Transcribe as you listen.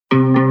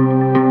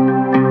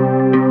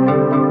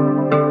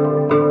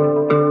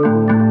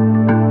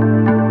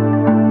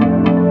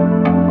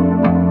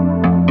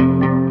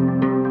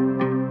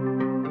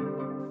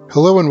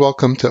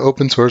welcome to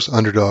Open Source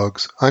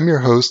Underdogs. I'm your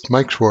host,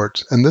 Mike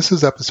Schwartz, and this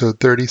is episode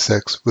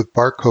 36 with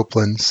Bart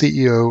Copeland,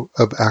 CEO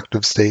of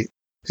ActiveState.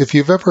 If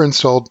you've ever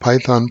installed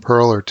Python,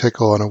 Perl, or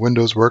Tcl on a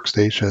Windows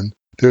workstation,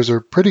 there's a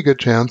pretty good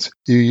chance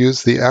you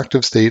use the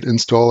ActiveState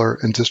installer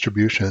and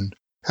distribution.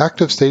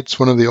 ActiveState's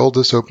one of the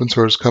oldest open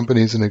source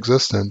companies in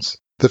existence.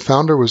 The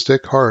founder was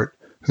Dick Hart,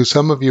 who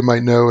some of you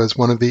might know as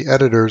one of the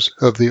editors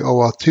of the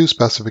OAuth 2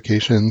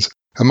 specifications,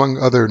 among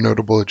other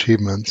notable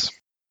achievements.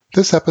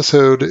 This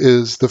episode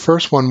is the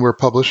first one we're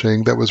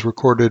publishing that was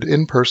recorded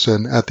in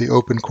person at the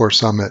Open Core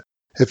Summit.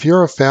 If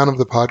you're a fan of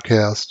the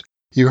podcast,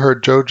 you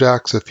heard Joe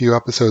Jacks a few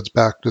episodes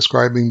back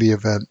describing the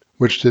event,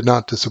 which did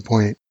not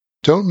disappoint.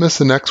 Don't miss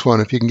the next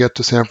one if you can get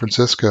to San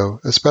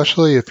Francisco,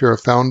 especially if you're a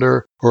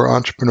founder or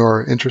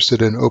entrepreneur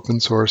interested in open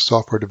source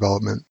software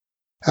development.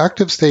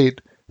 ActiveState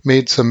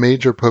made some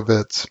major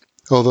pivots,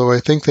 although I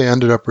think they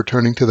ended up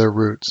returning to their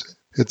roots.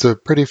 It's a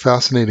pretty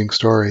fascinating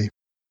story.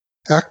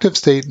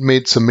 ActiveState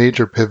made some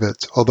major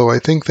pivots, although I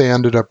think they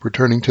ended up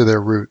returning to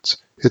their roots.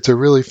 It's a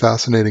really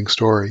fascinating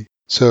story.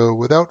 So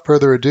without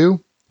further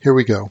ado, here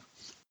we go.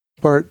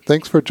 Bart,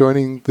 thanks for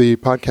joining the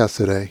podcast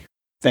today.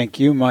 Thank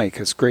you, Mike.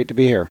 It's great to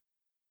be here.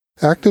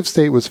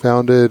 ActiveState was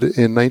founded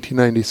in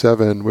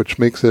 1997, which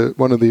makes it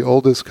one of the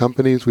oldest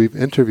companies we've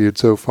interviewed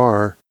so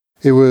far.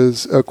 It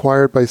was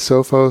acquired by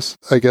Sophos,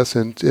 I guess,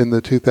 in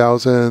the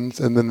 2000s,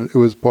 and then it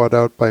was bought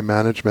out by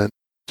management.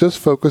 Just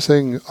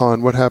focusing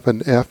on what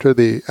happened after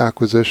the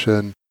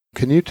acquisition,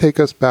 can you take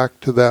us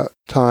back to that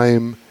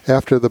time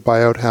after the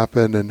buyout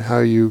happened and how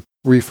you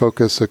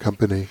refocus the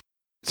company?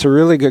 It's a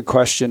really good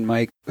question,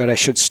 Mike, but I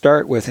should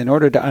start with, in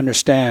order to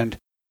understand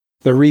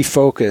the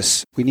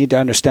refocus, we need to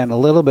understand a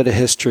little bit of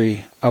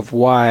history of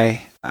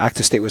why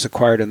ActiveState was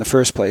acquired in the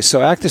first place.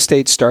 So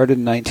ActiveState started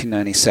in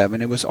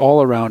 1997. It was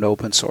all around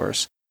open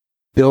source,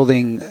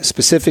 building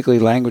specifically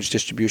language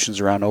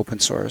distributions around open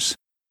source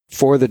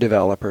for the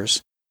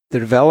developers. The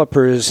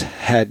developers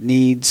had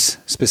needs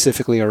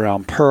specifically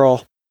around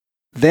Perl.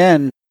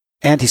 Then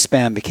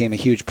anti-spam became a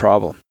huge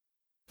problem.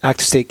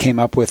 ActiveState came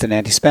up with an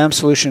anti-spam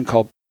solution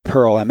called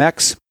Perl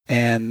MX,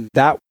 and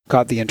that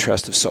got the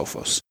interest of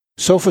Sophos.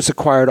 Sophos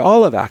acquired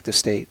all of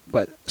ActiveState,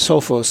 but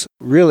Sophos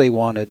really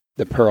wanted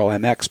the Perl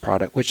MX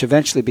product, which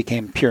eventually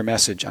became Pure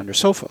Message under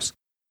Sophos.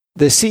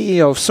 The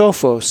CEO of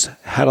Sophos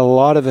had a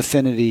lot of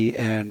affinity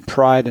and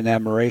pride and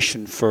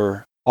admiration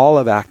for all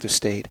of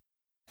ActiveState,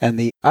 and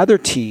the other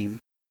team,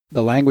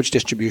 the language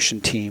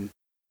distribution team,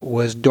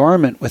 was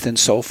dormant within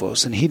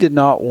Sophos, and he did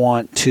not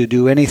want to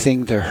do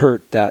anything to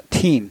hurt that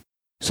team.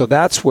 So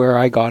that's where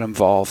I got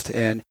involved,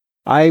 and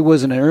I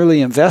was an early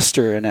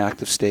investor in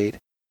ActiveState,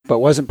 but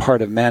wasn't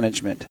part of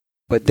management.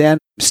 But then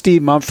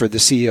Steve Mumford, the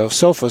CEO of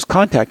Sophos,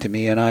 contacted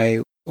me, and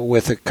I,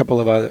 with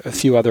a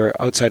few other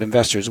outside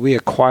investors, we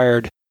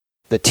acquired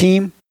the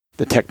team,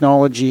 the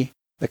technology,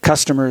 the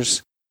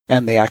customers,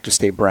 and the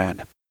ActiveState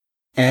brand.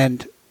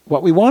 And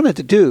what we wanted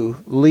to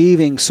do,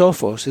 leaving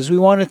Sophos, is we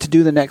wanted to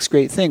do the next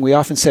great thing. We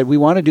often said we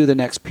want to do the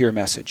next Pure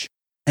Message.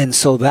 And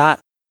so that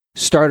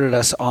started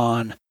us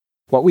on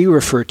what we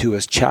refer to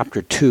as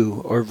Chapter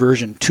 2 or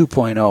version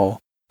 2.0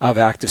 of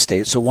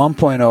ActiveState. So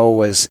 1.0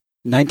 was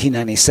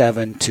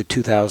 1997 to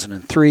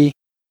 2003.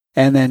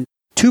 And then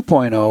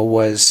 2.0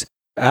 was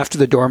after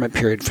the dormant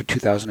period for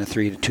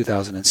 2003 to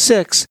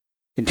 2006.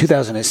 In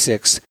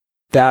 2006,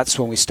 that's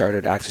when we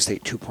started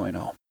ActiveState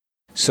 2.0.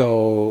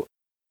 So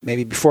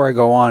maybe before I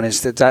go on,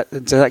 does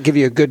that give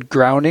you a good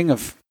grounding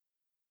of?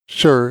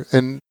 Sure.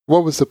 And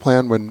what was the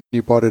plan when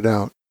you bought it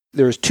out?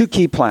 There's two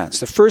key plans.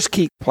 The first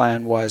key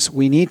plan was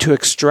we need to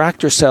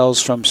extract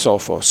ourselves from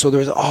Sophos. So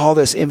there's all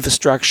this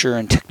infrastructure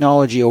and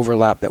technology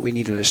overlap that we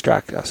need to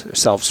extract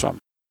ourselves from.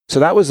 So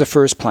that was the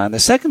first plan. The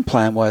second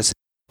plan was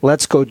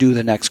let's go do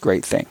the next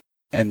great thing.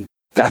 And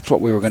that's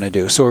what we were going to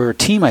do. So we were a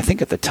team, I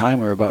think at the time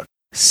we were about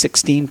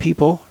 16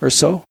 people or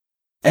so.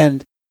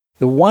 And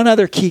the one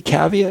other key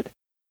caveat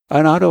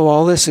out of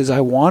all this is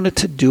I wanted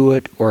to do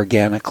it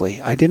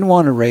organically. I didn't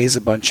want to raise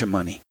a bunch of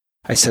money.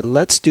 I said,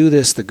 let's do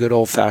this the good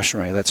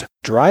old-fashioned way. Let's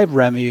drive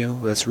revenue.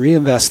 Let's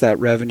reinvest that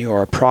revenue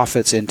or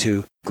profits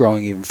into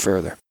growing even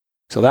further.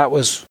 So that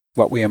was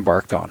what we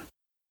embarked on.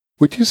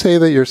 Would you say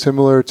that you're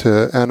similar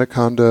to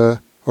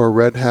Anaconda or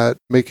Red Hat,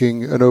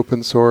 making an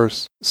open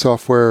source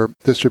software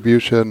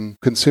distribution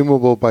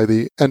consumable by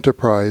the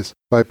enterprise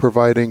by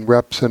providing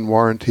reps and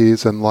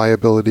warranties and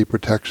liability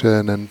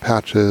protection and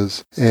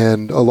patches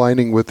and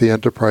aligning with the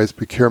enterprise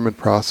procurement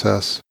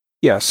process?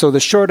 Yeah, so the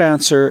short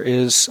answer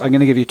is, I'm going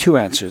to give you two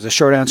answers, the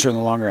short answer and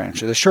the longer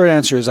answer. The short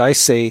answer is I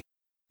say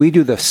we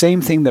do the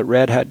same thing that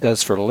Red Hat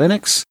does for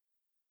Linux,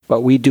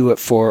 but we do it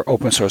for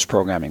open source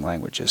programming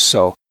languages.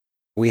 So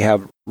we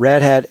have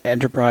Red Hat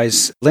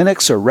Enterprise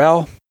Linux or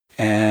RHEL,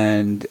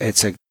 and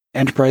it's an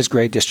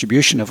enterprise-grade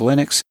distribution of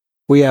Linux.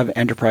 We have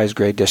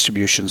enterprise-grade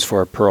distributions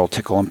for Perl,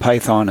 Tcl, and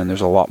Python, and there's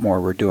a lot more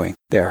we're doing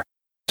there.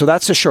 So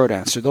that's the short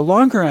answer. The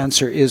longer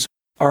answer is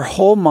our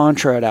whole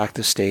mantra at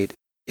ActiveState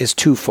is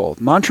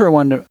twofold. Mantra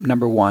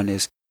number one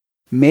is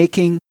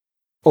making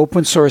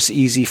open source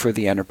easy for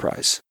the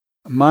enterprise.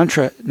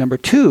 Mantra number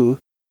two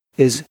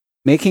is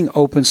making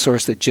open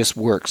source that just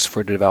works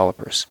for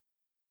developers.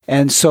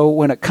 And so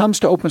when it comes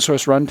to open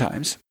source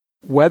runtimes,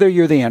 whether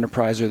you're the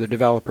enterprise or the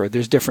developer,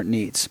 there's different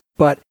needs.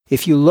 But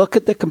if you look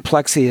at the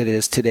complexity it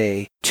is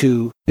today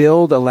to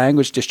build a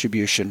language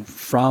distribution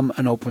from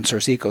an open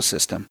source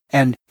ecosystem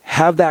and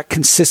have that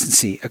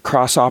consistency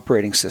across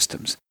operating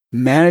systems,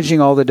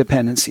 managing all the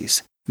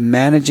dependencies,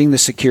 managing the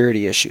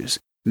security issues,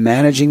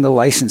 managing the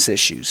license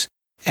issues,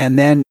 and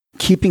then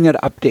keeping it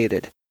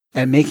updated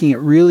and making it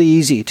really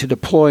easy to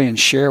deploy and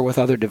share with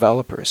other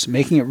developers,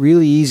 making it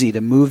really easy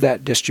to move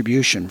that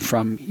distribution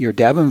from your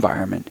dev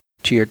environment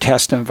to your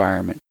test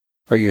environment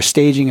or your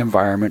staging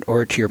environment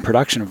or to your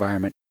production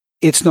environment.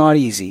 It's not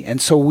easy.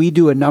 And so we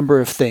do a number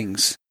of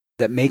things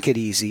that make it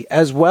easy,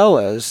 as well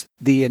as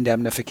the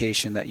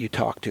indemnification that you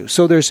talk to.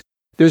 So there's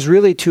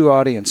really two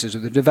audiences.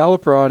 There's the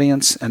developer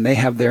audience, and they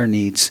have their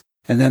needs.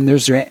 And then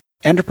there's the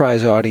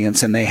enterprise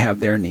audience, and they have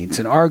their needs.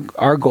 And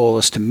our goal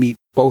is to meet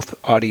both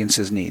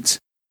audiences' needs.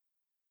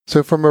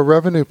 So from a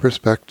revenue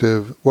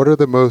perspective, what are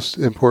the most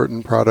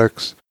important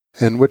products,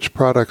 and which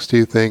products do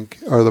you think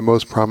are the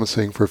most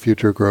promising for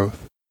future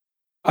growth?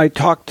 I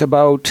talked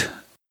about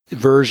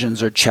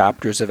versions or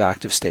chapters of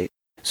ActiveState.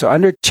 So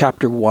under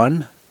Chapter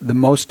 1, the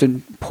most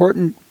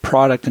important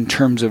product in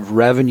terms of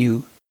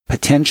revenue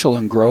potential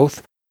and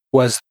growth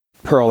was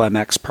Perl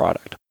MX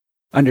product.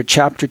 Under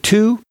Chapter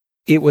 2,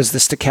 it was the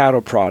Staccato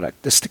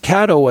product. The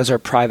Staccato was our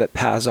private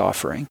PaaS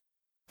offering.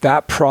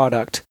 That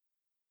product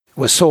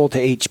was sold to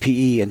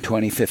HPE in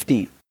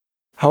 2015.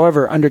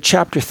 However, under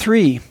Chapter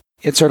 3,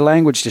 it's our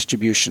language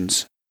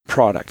distributions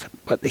product.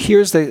 But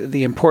here's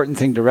the important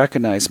thing to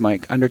recognize,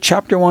 Mike. Under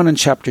Chapter 1 and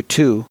Chapter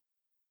 2,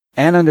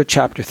 and under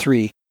Chapter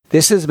 3,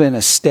 this has been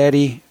a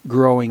steady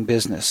growing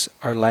business,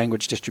 our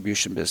language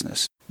distribution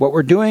business. What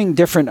we're doing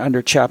different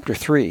under Chapter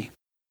 3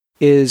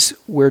 is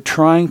we're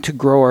trying to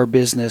grow our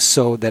business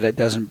so that it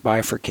doesn't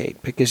bifurcate.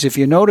 Because if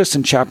you notice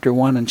in Chapter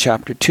 1 and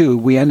Chapter 2,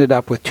 we ended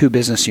up with two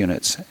business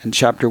units. In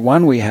Chapter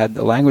 1, we had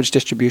the language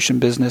distribution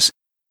business,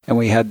 and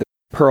we had the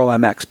Perl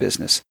MX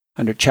business.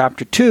 Under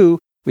Chapter 2,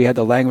 we had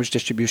the language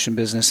distribution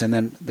business, and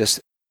then this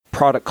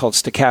product called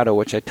Staccato,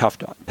 which I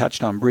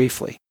touched on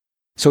briefly.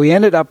 So we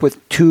ended up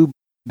with two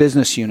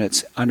business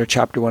units under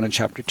Chapter 1 and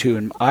Chapter 2.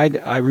 And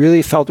I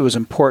really felt it was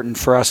important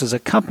for us as a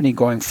company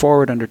going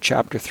forward under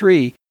Chapter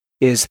 3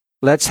 is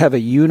let's have a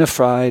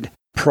unified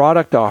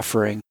product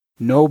offering,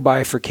 no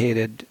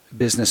bifurcated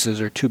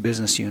businesses or two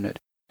business unit.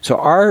 So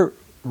our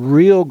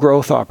real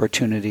growth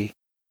opportunity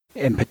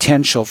and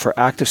potential for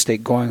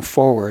ActiveState going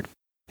forward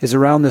is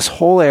around this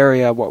whole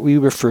area, what we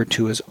refer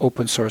to as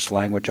open source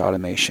language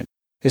automation.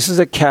 This is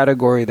a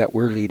category that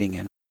we're leading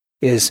in,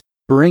 is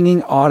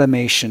bringing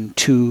automation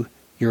to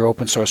your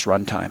open source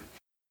runtime.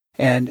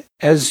 And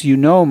as you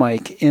know,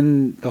 Mike,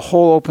 in the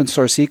whole open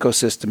source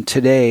ecosystem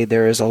today,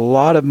 there is a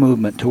lot of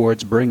movement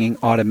towards bringing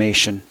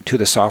automation to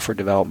the software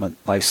development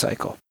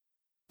lifecycle.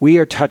 We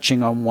are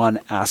touching on one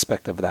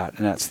aspect of that,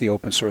 and that's the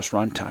open source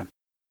runtime.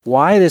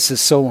 Why this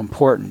is so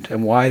important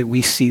and why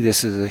we see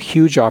this as a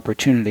huge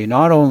opportunity,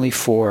 not only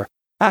for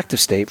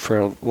ActiveState, for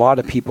a lot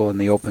of people in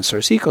the open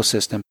source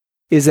ecosystem,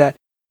 is that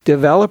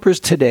developers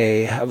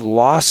today have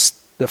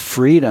lost the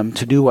freedom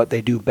to do what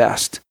they do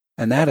best,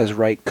 and that is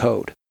write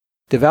code.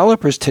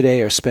 Developers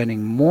today are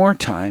spending more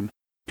time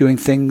doing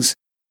things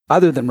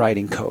other than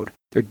writing code.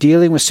 They're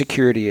dealing with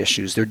security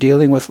issues. They're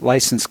dealing with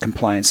license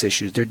compliance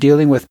issues. They're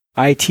dealing with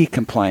IT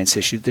compliance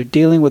issues. They're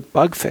dealing with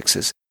bug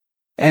fixes.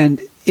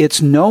 And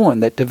it's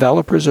known that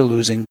developers are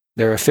losing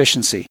their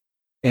efficiency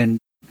in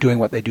doing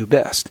what they do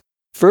best.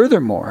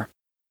 Furthermore,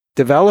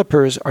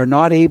 developers are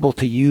not able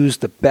to use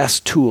the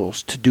best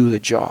tools to do the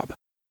job.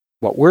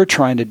 What we're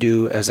trying to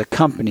do as a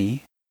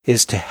company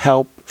is to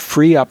help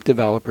free up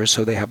developers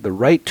so they have the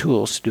right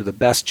tools to do the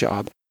best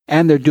job,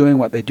 and they're doing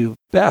what they do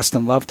best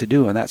and love to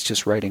do, and that's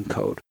just writing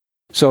code.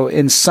 So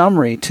in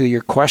summary, to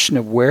your question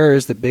of where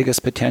is the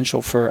biggest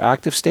potential for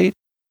ActiveState,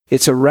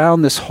 it's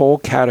around this whole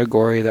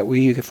category that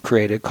we have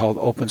created called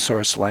open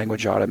source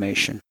language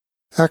automation.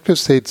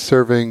 ActiveState's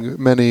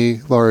serving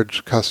many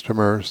large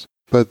customers,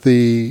 but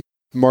the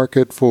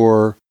market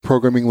for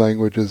programming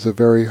language is a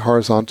very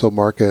horizontal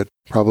market.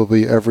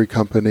 Probably every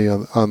company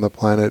on the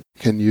planet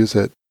can use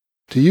it.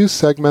 Do you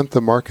segment the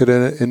market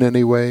in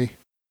any way?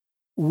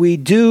 We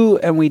do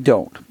and we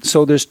don't.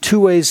 So there's two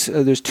ways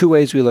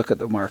we look at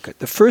the market.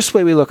 The first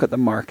way we look at the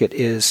market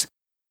is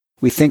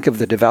we think of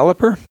the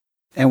developer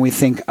and we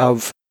think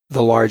of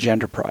the large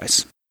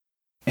enterprise.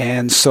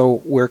 And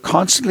so we're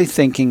constantly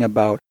thinking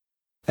about,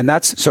 and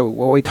that's, so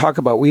what we talk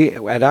about,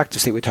 at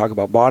ActiveState, we talk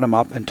about bottom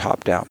up and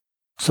top down.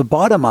 So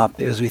bottom up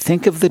is we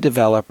think of the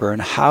developer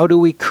and how do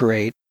we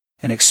create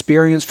an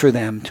experience for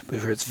them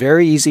where it's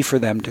very easy for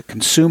them to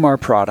consume our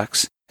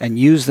products and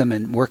use them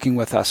in working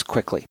with us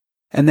quickly.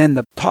 And then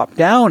the top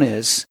down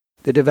is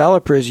the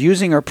developer is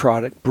using our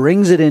product,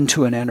 brings it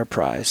into an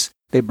enterprise.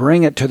 They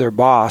bring it to their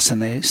boss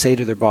and they say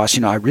to their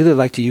boss, I'd really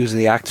like to use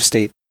the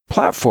ActiveState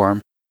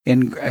platform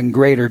in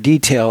greater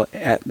detail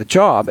at the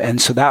job.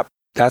 And so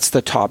that's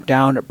the top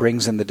down. It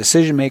brings in the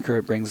decision maker.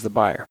 It brings the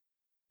buyer.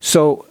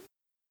 So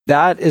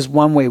That is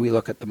one way we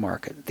look at the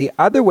market. The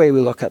other way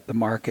we look at the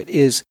market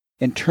is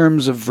in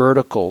terms of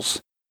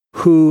verticals.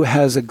 Who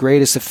has the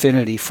greatest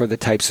affinity for the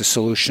types of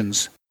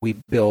solutions we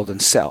build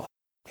and sell?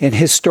 And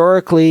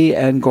historically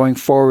and going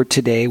forward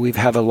today, we've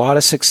had a lot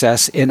of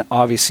success in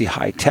obviously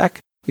high tech.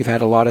 We've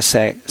had a lot of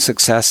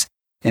success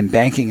in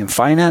banking and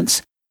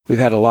finance. We've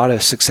had a lot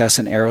of success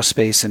in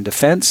aerospace and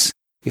defense.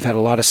 We've had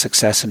a lot of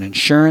success in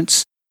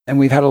insurance. And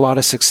we've had a lot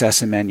of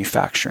success in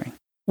manufacturing.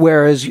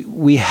 Whereas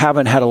we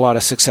haven't had a lot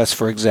of success,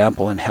 for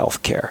example, in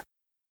healthcare,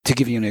 to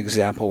give you an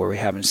example where we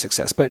haven't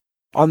success. But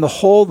on the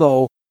whole,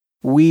 though,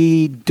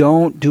 we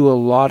don't do a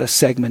lot of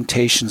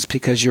segmentations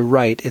because you're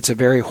right, it's a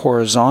very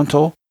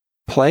horizontal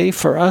play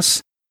for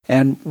us.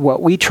 And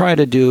what we try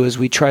to do is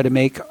we try to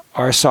make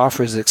our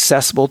software as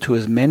accessible to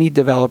as many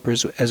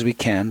developers as we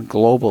can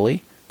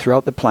globally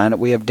throughout the planet.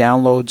 We have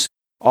downloads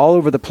all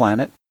over the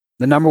planet.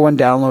 The number one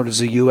download is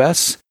the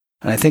US.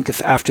 And I think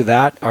if after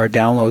that, our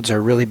downloads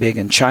are really big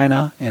in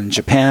China and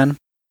Japan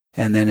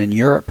and then in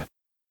Europe.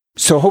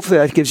 So hopefully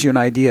that gives you an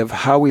idea of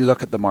how we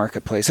look at the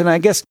marketplace. And I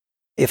guess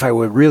if I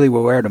would really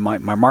wear my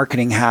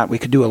marketing hat, we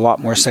could do a lot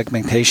more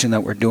segmentation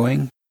that we're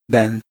doing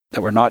than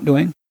that we're not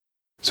doing.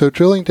 So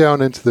drilling down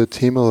into the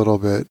team a little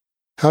bit,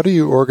 how do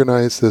you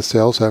organize the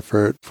sales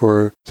effort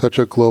for such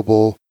a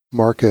global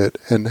market,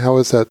 and how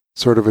has that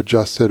sort of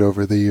adjusted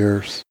over the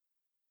years?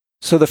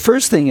 So the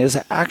first thing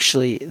is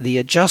actually the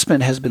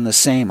adjustment has been the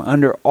same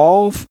under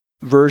all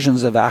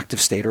versions of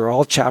ActiveState or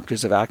all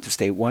chapters of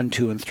ActiveState 1,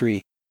 2, and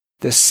 3.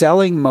 The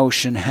selling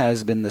motion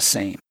has been the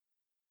same.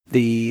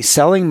 The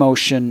selling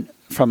motion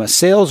from a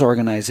sales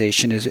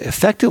organization is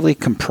effectively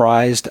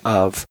comprised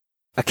of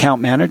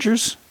account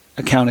managers,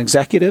 account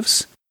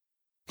executives,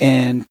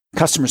 and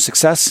customer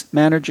success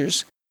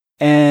managers,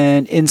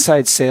 and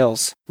inside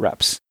sales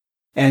reps.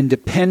 And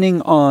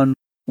depending on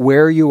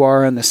where you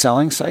are in the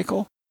selling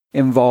cycle,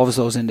 involves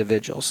those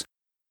individuals.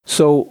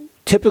 So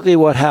typically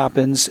what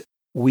happens,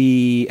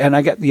 and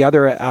I get the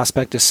other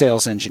aspect of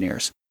sales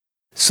engineers.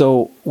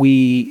 So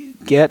we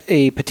get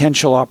a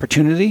potential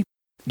opportunity.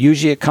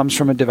 Usually it comes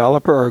from a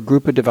developer or a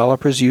group of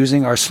developers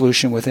using our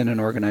solution within an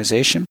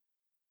organization.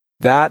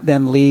 That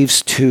then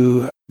leads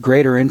to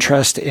greater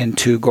interest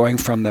into going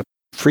from the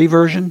free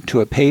version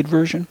to a paid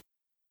version.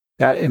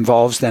 That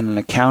involves then an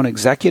account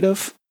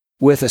executive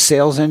with a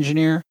sales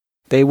engineer.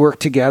 They work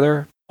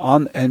together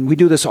and we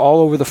do this all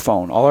over the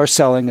phone. All our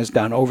selling is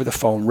done over the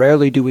phone.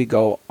 Rarely do we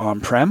go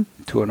on-prem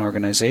to an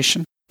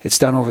organization. It's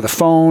done over the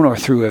phone or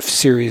through a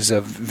series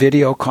of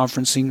video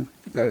conference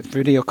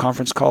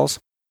calls.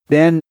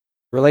 Then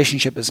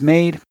relationship is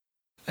made,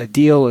 a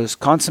deal is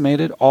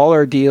consummated. All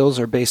our deals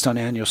are based on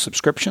annual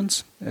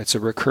subscriptions. It's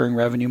a recurring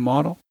revenue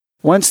model.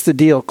 Once the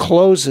deal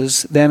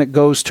closes, then it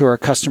goes to our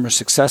customer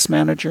success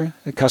manager.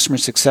 The customer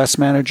success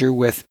manager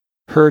with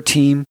her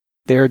team,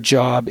 their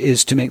job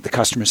is to make the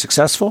customer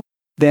successful.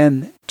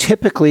 Then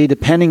typically,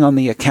 depending on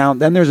the account,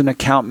 then there's an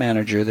account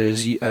manager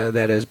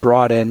that is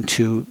brought in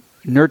to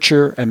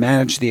nurture and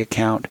manage the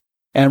account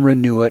and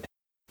renew it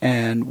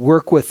and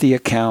work with the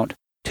account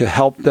to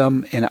help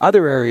them in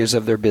other areas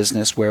of their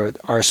business where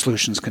our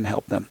solutions can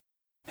help them.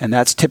 And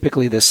that's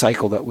typically the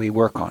cycle that we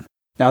work on.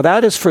 Now,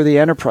 that is for the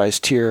enterprise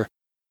tier.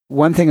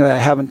 One thing that I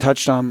haven't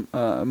touched on,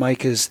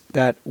 Mike, is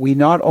that we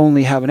not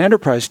only have an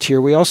enterprise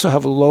tier, we also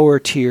have lower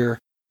tier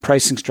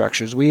pricing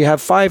structures. We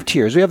have 5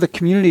 tiers. We have the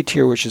community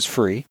tier, which is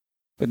free,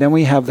 but then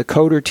we have the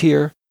coder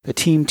tier, the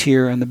team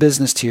tier, and the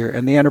business tier,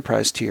 and the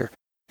enterprise tier.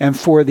 And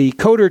for the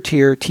coder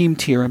tier, team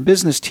tier, and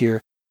business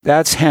tier,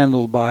 that's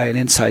handled by an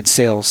inside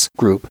sales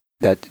group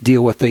that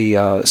deal with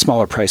the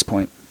smaller price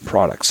point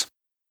products.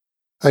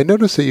 I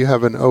noticed that you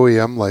have an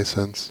OEM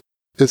license.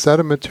 Is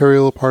that a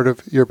material part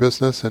of your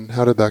business, and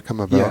how did that come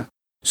about? Yeah.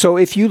 So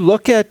if you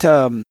look at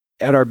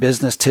our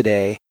business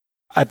today,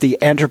 at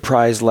the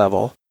enterprise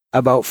level,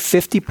 about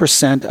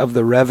 50% of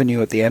the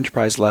revenue at the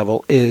enterprise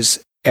level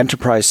is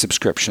enterprise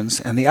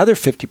subscriptions, and the other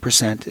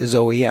 50% is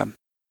OEM.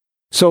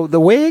 So the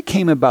way it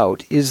came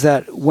about is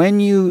that when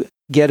you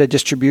get a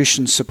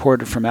distribution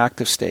supported from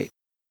ActiveState,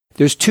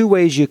 there's 2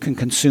 ways you can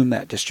consume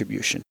that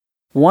distribution.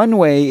 One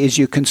way is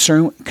you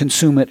consume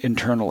it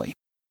internally,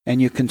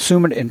 and you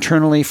consume it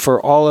internally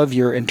for all of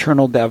your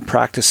internal dev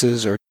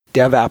practices or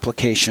dev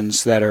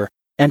applications that are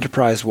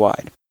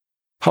enterprise-wide.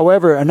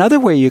 However, another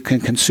way you can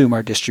consume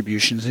our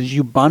distributions is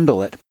you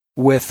bundle it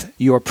with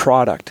your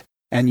product,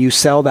 and you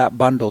sell that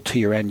bundle to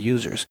your end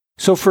users.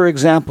 So for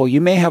example,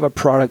 you may have a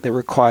product that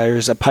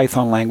requires a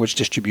Python language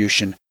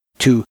distribution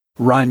to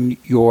run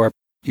your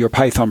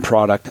Python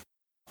product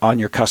on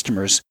your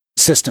customers'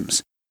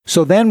 systems.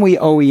 So then we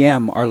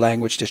OEM our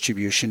language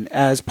distribution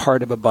as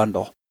part of a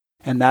bundle.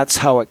 And that's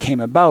how it came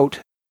about.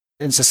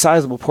 It's a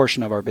sizable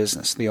portion of our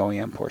business, the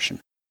OEM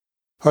portion.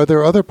 Are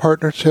there other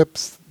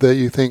partnerships that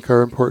you think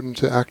are important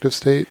to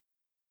ActiveState?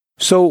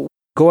 So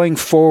going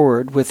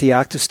forward with the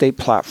ActiveState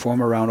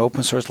platform around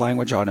open source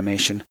language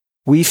automation,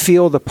 we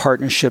feel the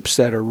partnerships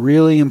that are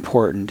really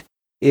important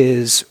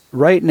is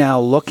right now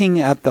looking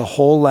at the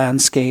whole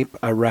landscape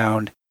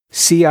around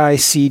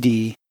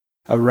CI/CD,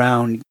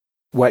 around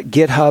what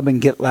GitHub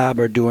and GitLab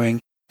are doing,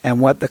 and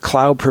what the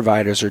cloud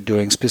providers are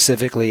doing,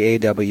 specifically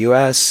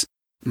AWS,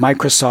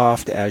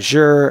 Microsoft,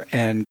 Azure,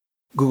 and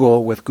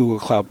Google with Google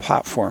Cloud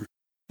Platform.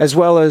 As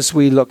well as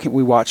we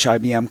watch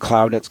IBM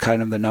Cloud, it's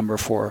kind of the number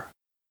 4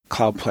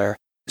 cloud player.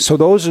 So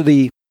those are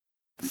the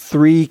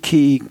 3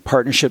 key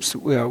partnerships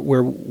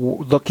we're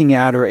looking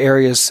at, or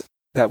areas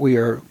that we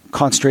are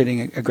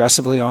concentrating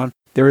aggressively on.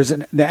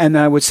 And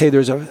I would say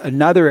there's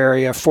another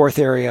area, 4th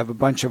area, of a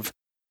bunch of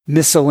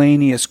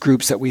miscellaneous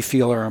groups that we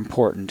feel are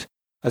important.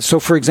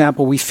 So for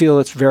example, we feel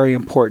it's very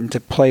important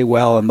to play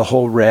well in the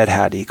whole Red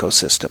Hat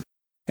ecosystem.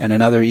 And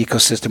another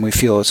ecosystem we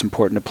feel it's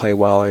important to play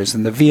well is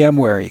in the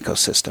VMware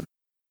ecosystem.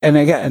 And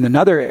again,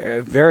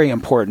 another very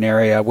important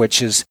area,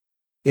 which is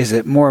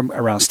it more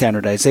around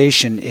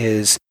standardization,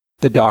 is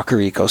the Docker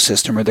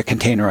ecosystem or the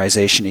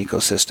containerization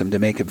ecosystem, to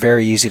make it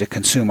very easy to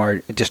consume our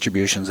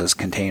distributions as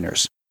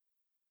containers.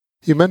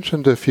 You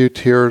mentioned a few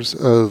tiers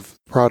of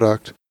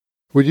product.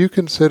 Would you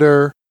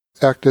consider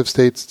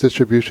ActiveState's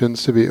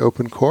distributions to be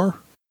open core?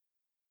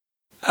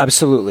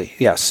 Absolutely,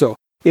 yes. So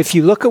if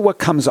you look at what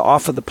comes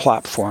off of the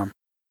platform,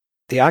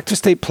 the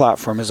ActiveState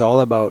platform is all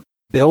about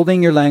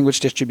building your language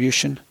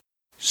distribution,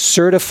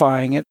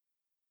 certifying it,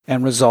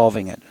 and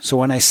resolving it. So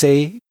when I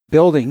say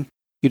building,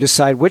 you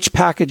decide which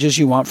packages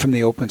you want from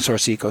the open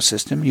source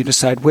ecosystem. You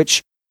decide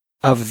which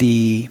of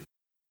the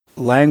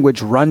language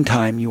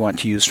runtime you want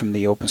to use from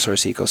the open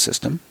source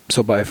ecosystem.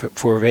 So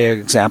for a vague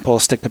example,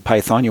 stick to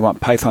Python. You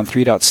want Python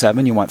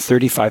 3.7. You want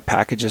 35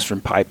 packages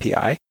from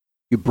PyPI.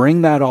 You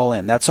bring that all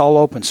in. That's all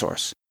open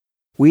source.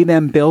 We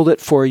then build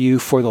it for you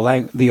for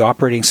the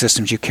operating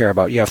systems you care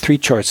about. You have 3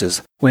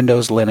 choices: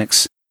 Windows,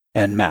 Linux,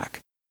 and Mac.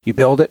 You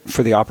build it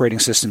for the operating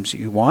systems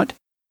you want.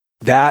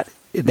 That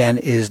then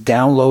is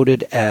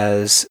downloaded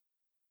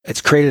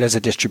it's created as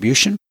a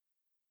distribution.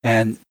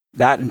 And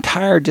that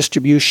entire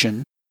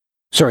distribution,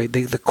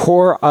 the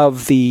core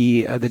of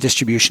the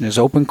distribution is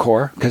open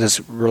core, because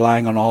it's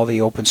relying on all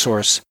the open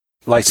source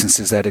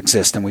licenses that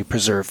exist, and we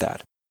preserve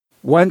that.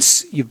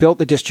 Once you've built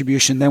the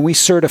distribution, then we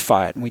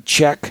certify it, and we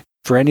check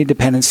for any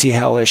dependency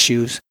hell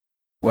issues,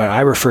 what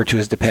I refer to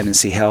as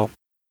dependency hell.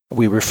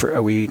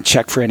 We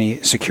check for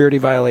any security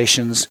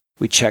violations.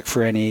 We check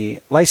for any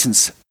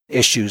license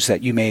issues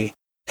that you may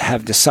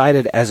have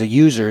decided as a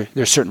user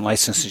there's certain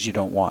licenses you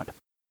don't want.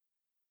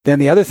 Then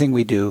the other thing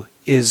we do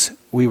is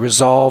we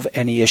resolve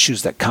any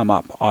issues that come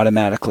up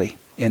automatically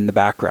in the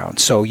background.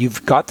 So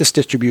you've got this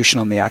distribution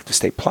on the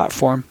ActiveState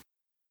platform,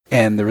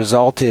 and the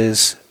result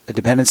is a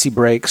dependency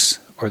breaks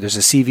or there's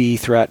a CVE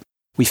threat.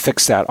 We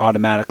fix that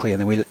automatically, and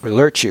then we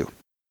alert you.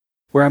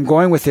 Where I'm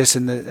going with this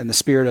in the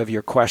spirit of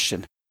your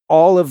question,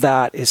 all of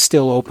that is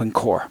still open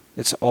core.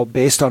 It's all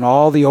based on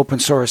all the open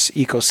source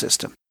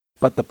ecosystem.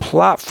 But the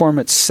platform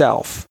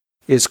itself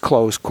is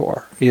closed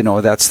core.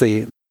 That's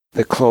the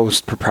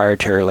closed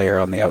proprietary layer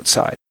on the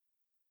outside.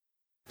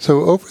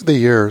 So over the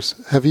years,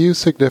 have you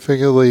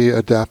significantly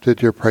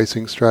adapted your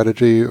pricing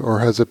strategy, or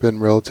has it been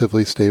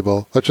relatively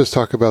stable? Let's just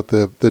talk about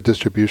the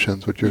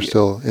distributions, which you're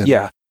still in.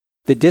 Yeah.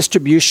 The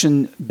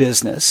distribution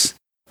business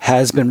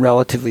has been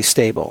relatively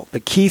stable. The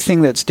key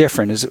thing that's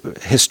different is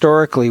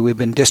historically we've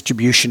been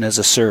distribution as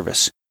a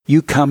service.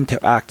 You come to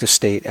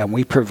ActiveState and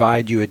we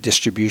provide you a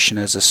distribution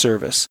as a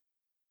service.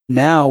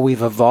 Now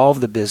we've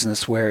evolved the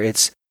business where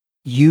it's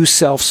you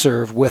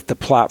self-serve with the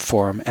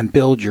platform and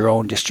build your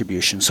own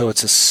distribution. So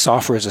it's a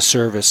software as a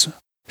service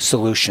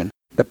solution.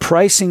 The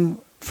pricing,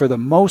 for the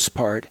most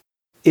part,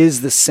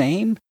 is the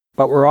same,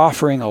 but we're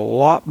offering a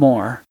lot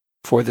more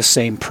for the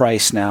same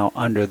price now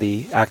under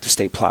the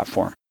ActiveState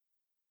platform.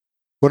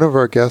 One of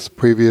our guests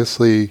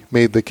previously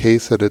made the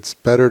case that it's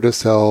better to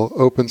sell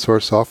open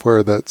source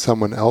software that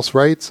someone else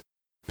writes,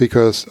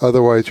 because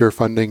otherwise you're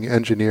funding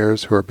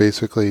engineers who are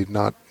basically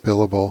not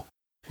billable.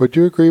 Would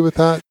you agree with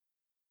that?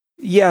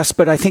 Yes,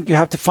 but I think you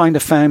have to find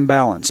a fine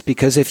balance,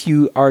 because if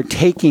you are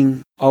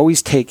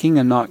always taking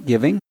and not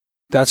giving,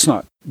 that's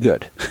not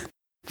good.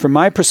 From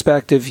my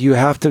perspective, you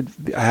have to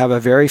have a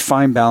very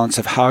fine balance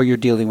of how you're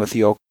dealing with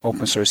the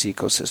open source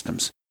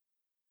ecosystems.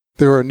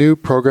 There are new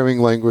programming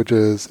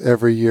languages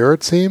every year,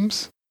 it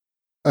seems.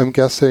 I'm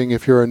guessing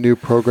if you're a new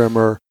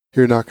programmer,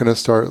 you're not going to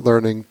start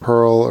learning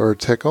Perl or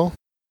Tcl.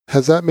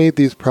 Has that made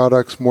these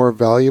products more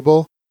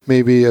valuable,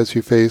 maybe as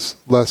you face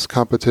less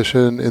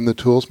competition in the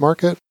tools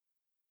market?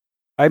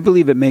 I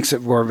believe it makes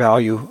it more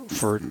value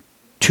for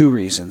 2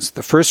 reasons.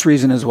 The first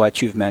reason is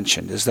what you've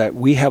mentioned, is that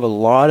we have a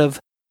lot of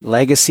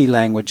legacy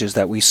languages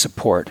that we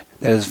support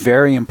that is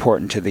very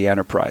important to the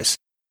enterprise.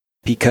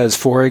 Because,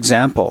 for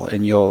example,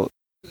 and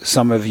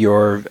some of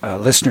your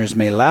listeners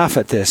may laugh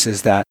at this,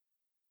 is that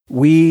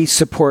we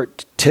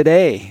support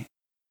today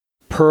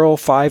Perl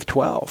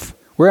 5.12.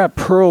 We're at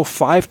Perl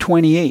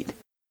 5.28,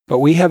 but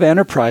we have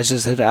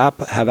enterprises that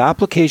have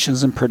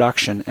applications in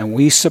production, and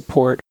we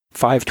support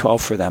 5.12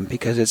 for them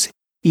because it's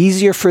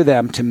easier for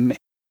them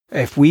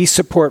if we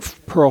support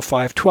Perl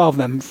 5.12,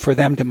 then for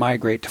them to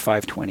migrate to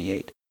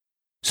 5.28.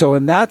 So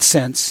in that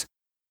sense,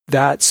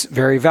 that's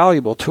very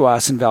valuable to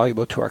us and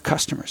valuable to our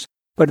customers.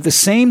 But at the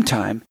same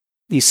time,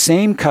 these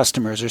same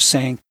customers are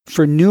saying,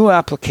 for new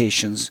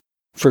applications,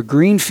 for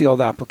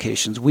greenfield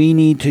applications, we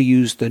need to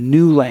use the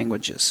new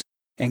languages.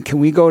 And can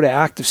we go to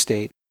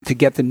ActiveState to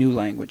get the new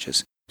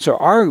languages? So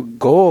our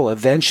goal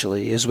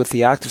eventually is with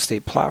the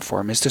ActiveState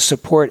platform is to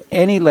support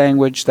any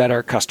language that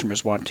our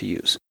customers want to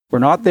use. We're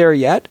not there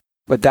yet,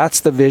 but that's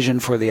the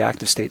vision for the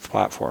ActiveState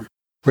platform.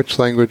 Which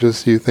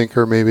languages do you think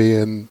are maybe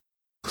in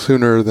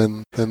sooner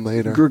than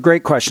later?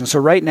 Great question. So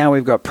right now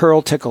we've got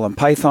Perl, Tcl, and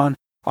Python.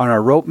 On our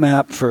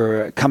roadmap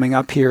for coming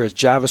up here is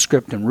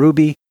JavaScript and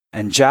Ruby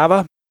and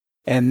Java.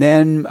 And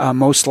then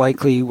most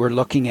likely we're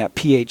looking at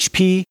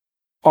PHP,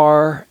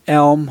 R,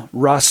 Elm,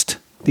 Rust.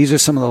 These are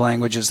some of the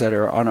languages that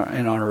are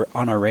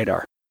on our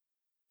radar.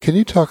 Can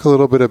you talk a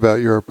little bit about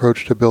your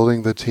approach to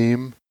building the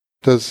team?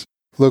 Does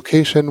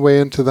location weigh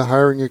into the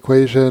hiring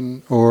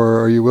equation,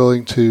 or are you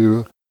willing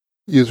to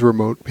use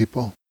remote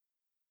people?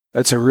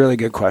 That's a really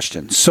good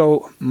question.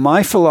 So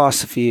my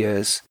philosophy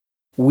is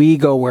we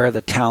go where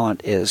the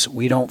talent is.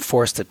 We don't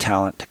force the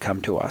talent to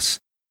come to us.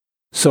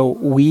 So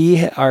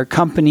our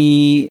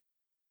company,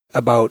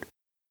 about,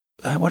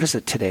 what is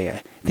it today?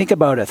 I think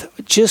about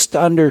just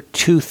under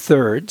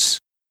 2/3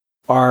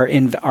 are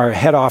in our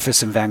head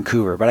office in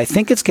Vancouver, but I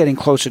think it's getting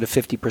closer to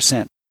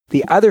 50%.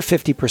 The other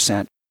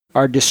 50%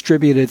 are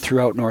distributed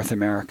throughout North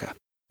America.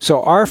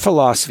 So our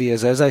philosophy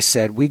is, as I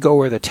said, we go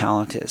where the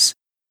talent is.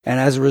 And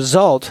as a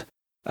result,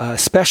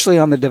 especially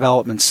on the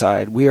development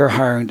side, we are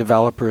hiring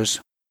developers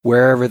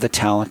wherever the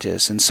talent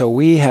is. And so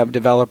we have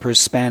developers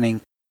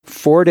spanning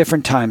 4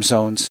 different time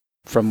zones,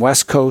 from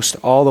West Coast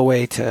all the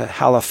way to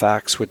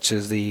Halifax, which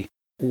is the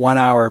 1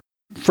 hour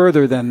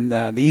further than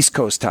the East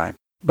Coast time.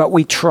 But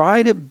we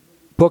try to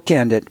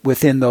bookend it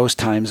within those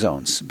time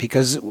zones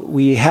because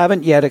we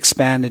haven't yet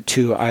expanded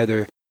to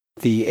either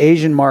the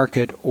Asian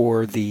market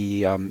or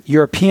the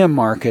European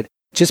market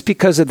just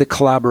because of the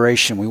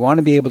collaboration. We want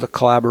to be able to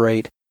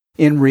collaborate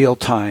in real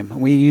time.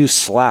 We use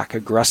Slack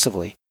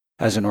aggressively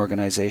as an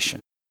organization.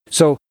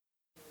 So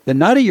the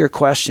nut of your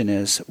question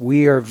is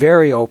we are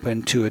very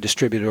open to a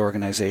distributed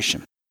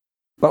organization.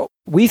 But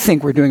we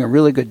think we're doing a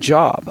really good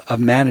job of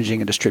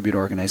managing a distributed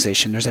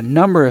organization. There's a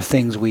number of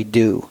things we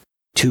do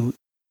to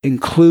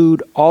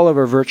include all of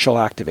our virtual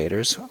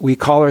activators. We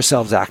call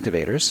ourselves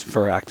activators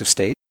for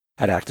ActiveState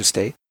at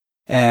ActiveState.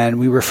 And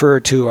we refer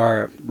to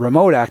our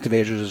remote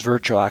activators as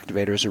virtual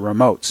activators or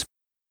remotes.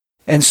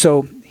 And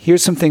so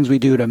here's some things we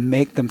do to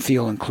make them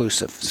feel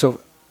inclusive.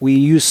 So we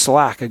use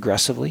Slack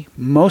aggressively.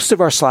 Most of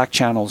our Slack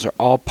channels are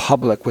all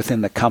public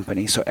within the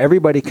company, so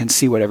everybody can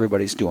see what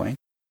everybody's doing.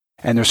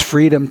 And there's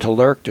freedom to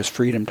lurk, there's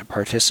freedom to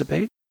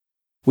participate.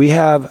 We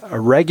have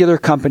regular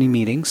company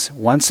meetings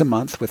once a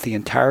month with the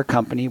entire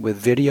company with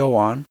video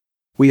on.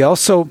 We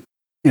also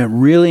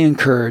really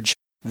encourage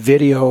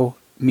video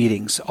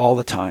meetings all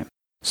the time.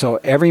 So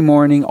every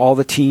morning, all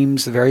the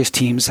teams, the various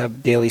teams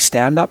have daily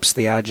stand-ups,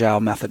 the Agile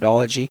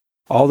methodology.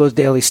 All those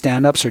daily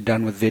stand-ups are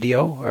done with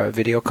video or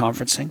video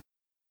conferencing.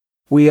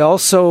 We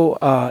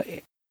also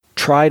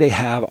try to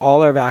have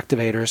all our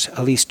activators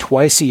at least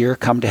twice a year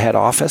come to head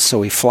office. So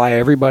we fly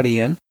everybody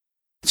in.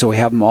 So we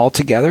have them all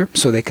together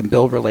so they can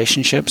build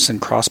relationships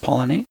and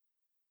cross-pollinate.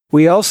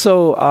 We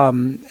also,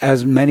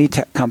 as many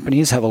tech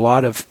companies, have a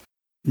lot of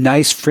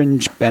nice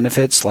fringe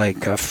benefits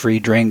like free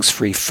drinks,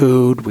 free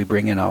food. We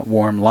bring in a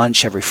warm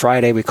lunch every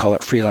Friday. We call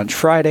it Free Lunch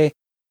Friday.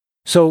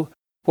 So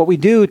what we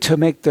do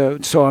to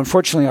so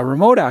unfortunately our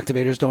remote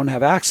activators don't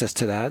have access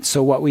to that.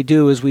 So what we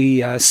do is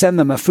we send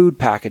them a food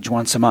package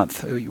once a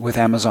month with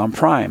Amazon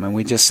Prime. And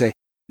we just say,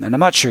 and I'm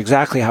not sure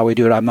exactly how we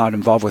do it. I'm not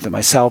involved with it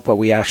myself, but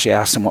we actually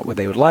ask them what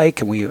they would like,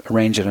 and we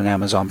arrange it on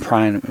Amazon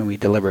Prime, and we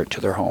deliver it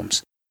to their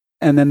homes.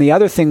 And then the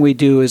other thing we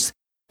do is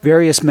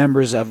various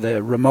members of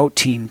the remote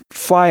team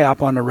fly up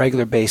on a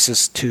regular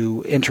basis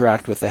to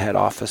interact with the head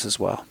office as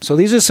well. So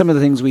these are some of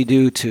the things we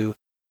do to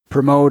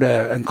promote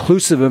an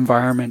inclusive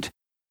environment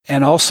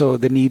and also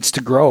the needs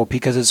to grow,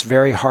 because it's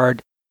very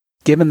hard,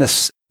 given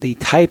the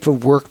type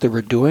of work that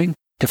we're doing,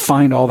 to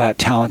find all that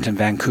talent in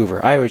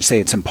Vancouver. I would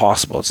say it's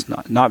impossible. It's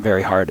not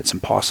very hard. It's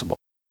impossible.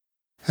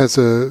 As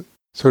a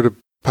sort of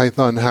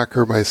Python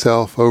hacker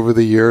myself, over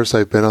the years,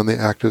 I've been on the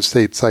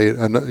ActiveState site,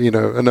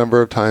 a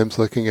number of times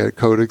looking at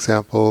code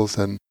examples.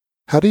 And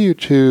how do you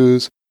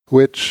choose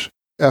which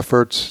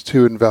efforts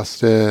to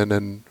invest in?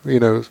 And,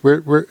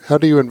 how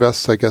do you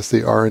invest, I guess,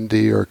 the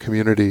R&D or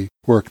community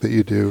work that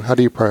you do? How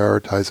do you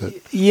prioritize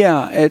it?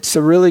 Yeah, it's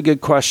a really good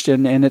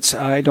question. And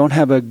I don't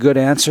have a good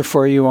answer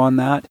for you on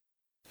that.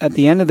 At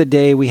the end of the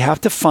day, we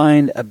have to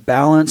find a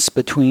balance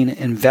between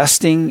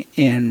investing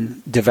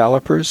in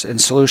developers and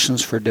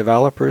solutions for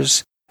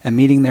developers and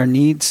meeting their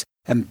needs,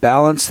 and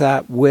balance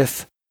that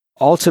with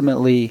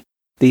ultimately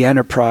the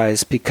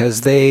enterprise,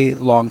 because they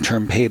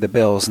long-term pay the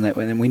bills,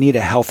 and we need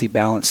a healthy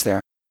balance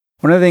there.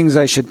 One of the things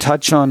I should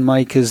touch on,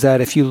 Mike, is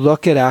that if you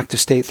look at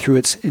ActiveState through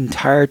its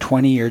entire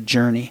 20-year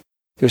journey,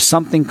 there's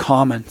something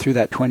common through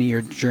that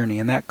 20-year journey,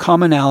 and that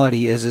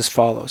commonality is as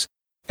follows.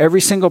 Every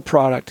single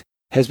product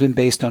has been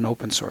based on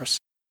open source.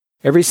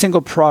 Every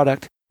single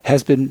product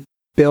has been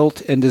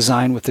built and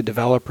designed with the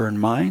developer in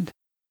mind.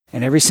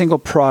 And every single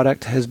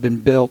product has been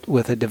built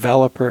with a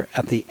developer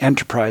at the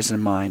enterprise in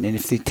mind. And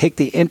if you take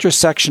the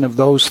intersection of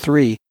those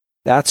three,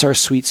 that's our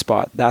sweet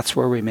spot. That's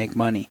where we make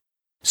money.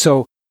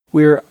 So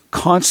we're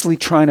constantly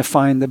trying to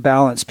find the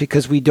balance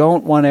because we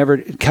don't want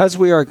because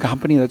we are a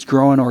company that's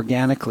growing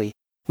organically,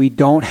 we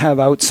don't have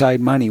outside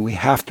money. We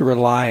have to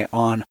rely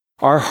on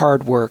our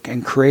hard work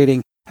and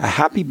creating a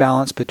happy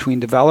balance between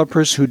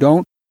developers who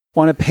don't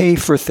want to pay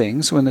for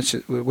things,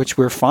 which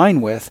we're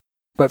fine with,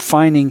 but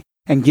finding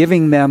and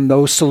giving them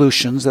those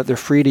solutions that they're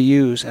free to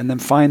use, and then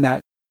find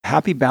that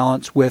happy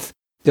balance with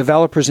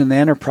developers in the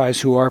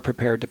enterprise who are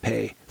prepared to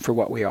pay for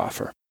what we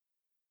offer.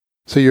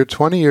 So you're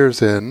 20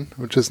 years in,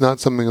 which is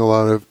not something a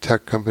lot of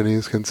tech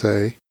companies can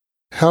say.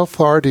 How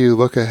far do you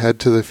look ahead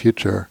to the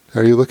future?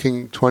 Are you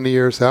looking 20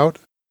 years out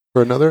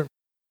for another?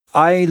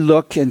 I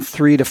look in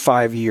 3 to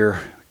 5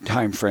 year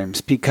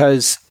timeframes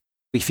because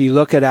if you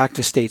look at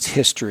ActiveState's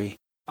history,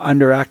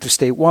 under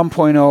ActiveState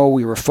 1.0,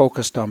 we were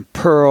focused on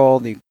Perl,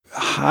 the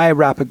high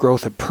rapid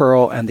growth of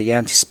Perl and the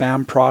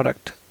anti-spam problem.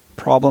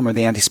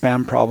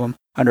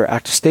 Under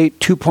ActiveState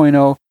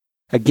 2.0,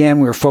 again,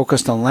 we were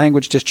focused on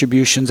language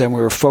distributions and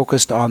we were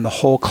focused on the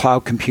whole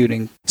cloud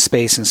computing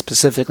space and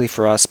specifically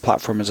for us,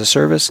 platform as a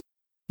service.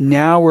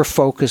 Now we're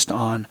focused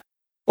on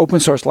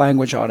open source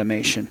language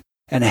automation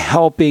and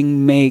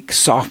helping make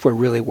software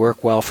really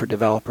work well for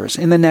developers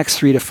in the next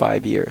 3 to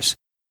 5 years.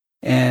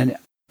 And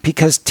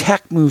because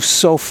tech moves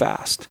so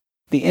fast,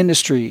 the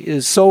industry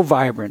is so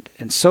vibrant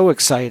and so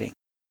exciting.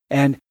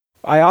 And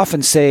I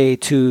often say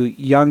to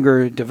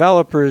younger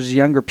developers,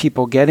 younger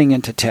people getting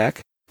into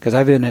tech, because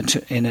I've been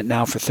in it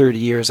now for 30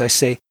 years, I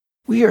say,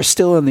 we are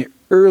still in the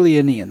early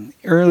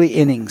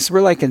innings.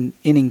 We're like in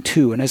inning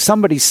 2. And as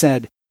somebody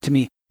said to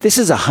me, this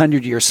is a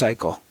 100-year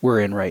cycle we're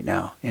in right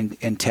now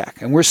in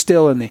tech. And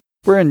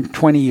we're in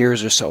 20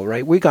 years or so,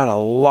 right? We got a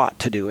lot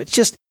to do. It's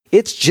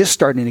just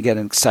starting to get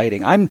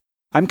exciting.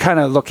 I'm kind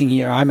of looking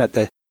here, I'm at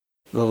the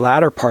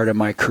latter part of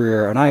my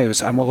career, and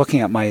I'm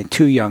looking at my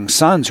 2 young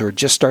sons who are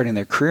just starting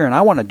their career, and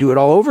I want to do it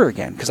all over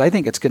again because I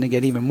think it's going to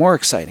get even more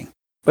exciting.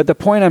 But the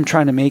point I'm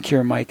trying to make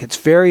here, Mike, it's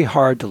very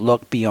hard to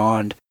look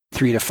beyond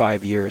 3 to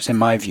 5 years, in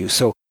my view.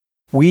 So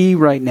we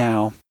right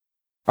now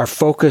are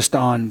focused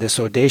on this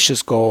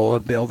audacious goal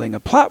of building a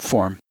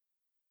platform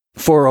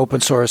for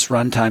open source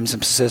runtimes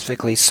and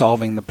specifically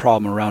solving the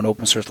problem around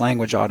open source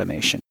language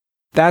automation.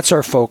 That's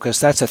our focus.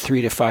 That's a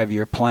 3 to 5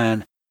 year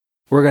plan.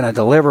 We're going to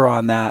deliver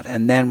on that,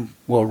 and then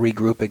we'll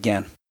regroup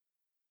again.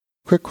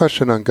 Quick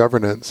question on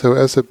governance. So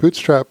as a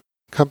bootstrap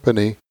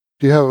company,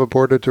 do you have a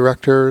board of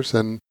directors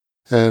and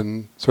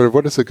sort of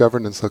what does the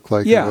governance look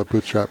like of a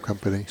bootstrap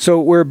company? So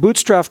we're a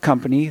bootstrap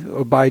company.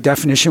 By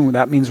definition,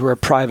 that means we're a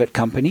private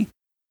company.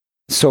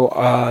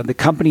 So the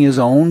company is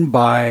owned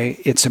by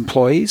its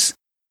employees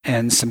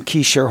and some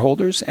key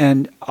shareholders.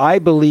 And I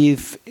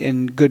believe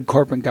in good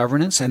corporate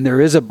governance, and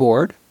there is a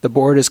board. The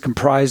board is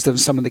comprised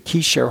of some of the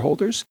key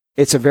shareholders.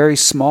 It's a very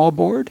small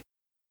board.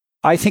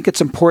 I think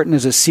it's important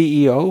as a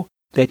CEO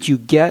that you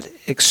get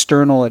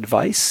external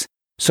advice.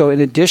 So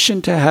in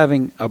addition to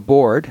having a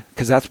board,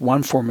 because that's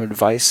one form of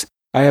advice,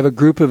 I have a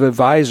group of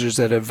advisors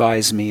that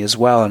advise me as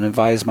well and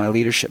advise my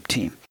leadership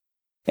team.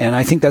 And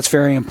I think that's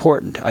very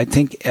important. I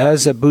think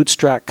as a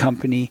bootstrap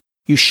company,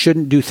 you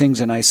shouldn't do things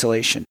in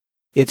isolation.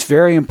 It's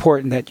very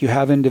important that you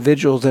have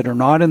individuals that are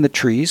not in the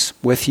trees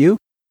with you,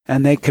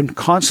 and they can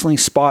constantly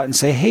spot and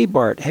say, hey,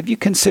 Bart, have you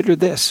considered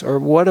this? Or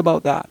what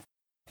about that?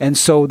 And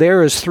so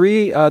there's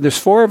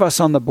 4 of us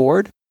on the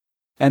board,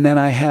 and then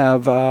I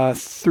have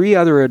 3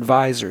 other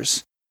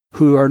advisors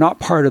who are not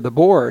part of the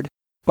board,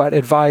 but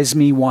advise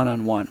me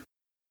one-on-one.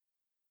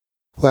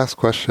 Last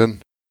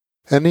question.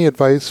 Any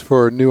advice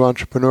for new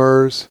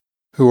entrepreneurs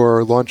who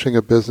are launching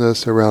a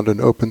business around an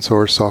open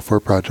source software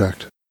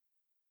project?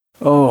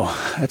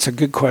 Oh, that's a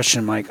good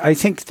question, Mike. I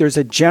think there's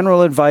a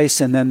general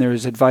advice and then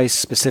there's advice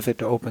specific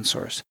to open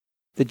source.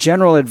 The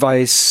general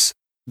advice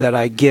that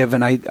I give,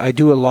 and I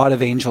do a lot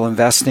of angel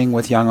investing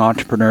with young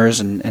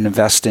entrepreneurs and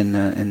invest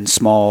in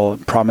small,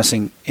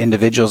 promising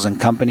individuals and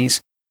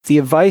companies. The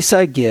advice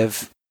I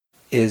give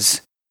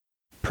is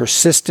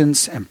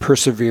persistence and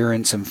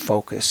perseverance and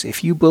focus.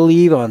 If you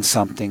believe in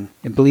something,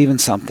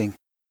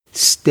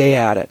 stay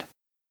at it.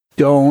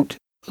 Don't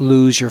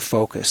lose your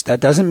focus. That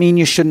doesn't mean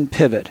you shouldn't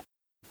pivot.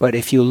 But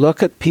if you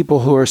look at people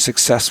who are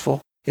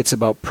successful, it's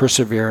about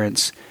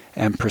perseverance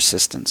and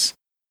persistence.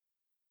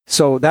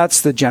 So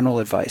that's the general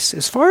advice.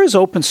 As far as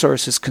open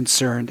source is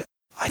concerned,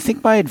 I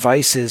think my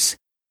advice is,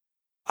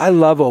 I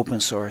love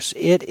open source.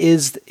 It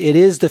is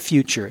the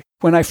future.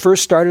 When I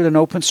first started in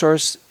open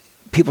source,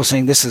 people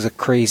saying this is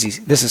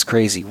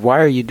crazy. Why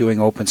are you doing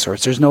open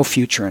source? There's no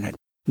future in it.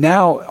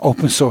 Now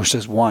open source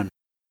is won.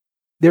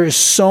 There is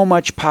so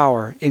much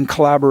power in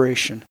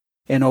collaboration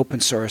in open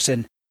source.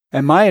 And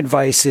my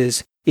advice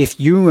is, if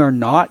you are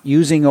not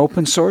using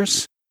open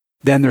source,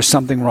 then there's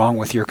something wrong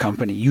with your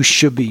company. You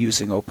should be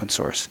using open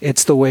source.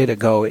 It's the way to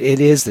go. It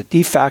is the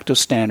de facto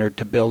standard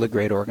to build a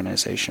great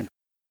organization.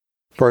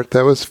 Bart,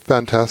 that was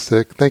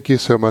fantastic. Thank you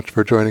so much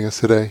for joining us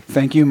today.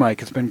 Thank you,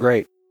 Mike. It's been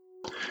great.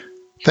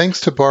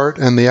 Thanks to Bart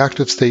and the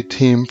ActiveState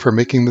team for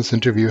making this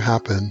interview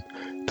happen.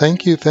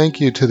 Thank you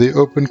to the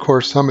Open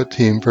Core Summit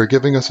team for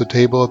giving us a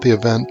table at the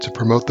event to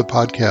promote the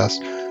podcast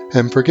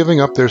and for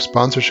giving up their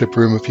sponsorship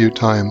room a few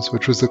times,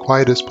 which was the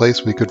quietest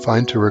place we could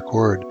find to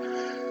record.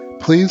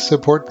 Please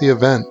support the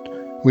event.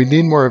 We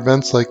need more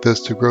events like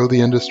this to grow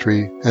the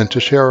industry and to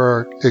share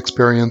our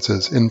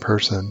experiences in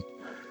person.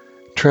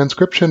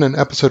 Transcription and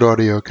episode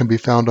audio can be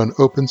found on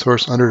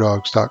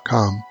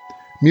opensourceunderdogs.com.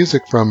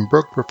 Music from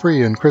Broke for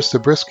Free and Chris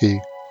Zabriskie.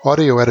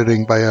 Audio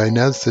editing by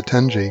Inez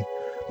Satenji.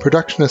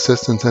 Production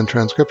assistance and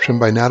transcription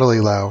by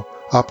Natalie Lau.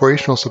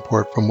 Operational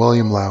support from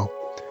William Lau.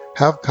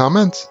 Have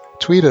comments?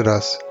 Tweet at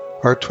us.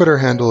 Our Twitter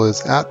handle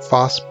is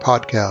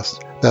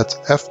 @FossPodcast. That's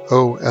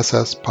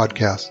FOSS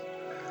Podcast.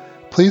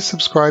 Please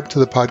subscribe to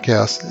the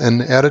podcast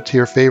and add it to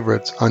your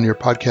favorites on your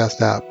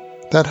podcast app.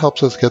 That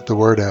helps us get the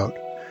word out.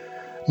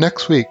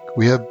 Next week,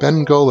 we have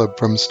Ben Golub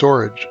from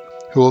Storj,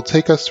 who will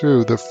take us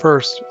through the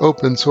first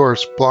open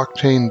source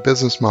blockchain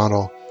business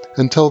model.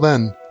 Until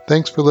then,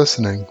 thanks for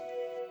listening.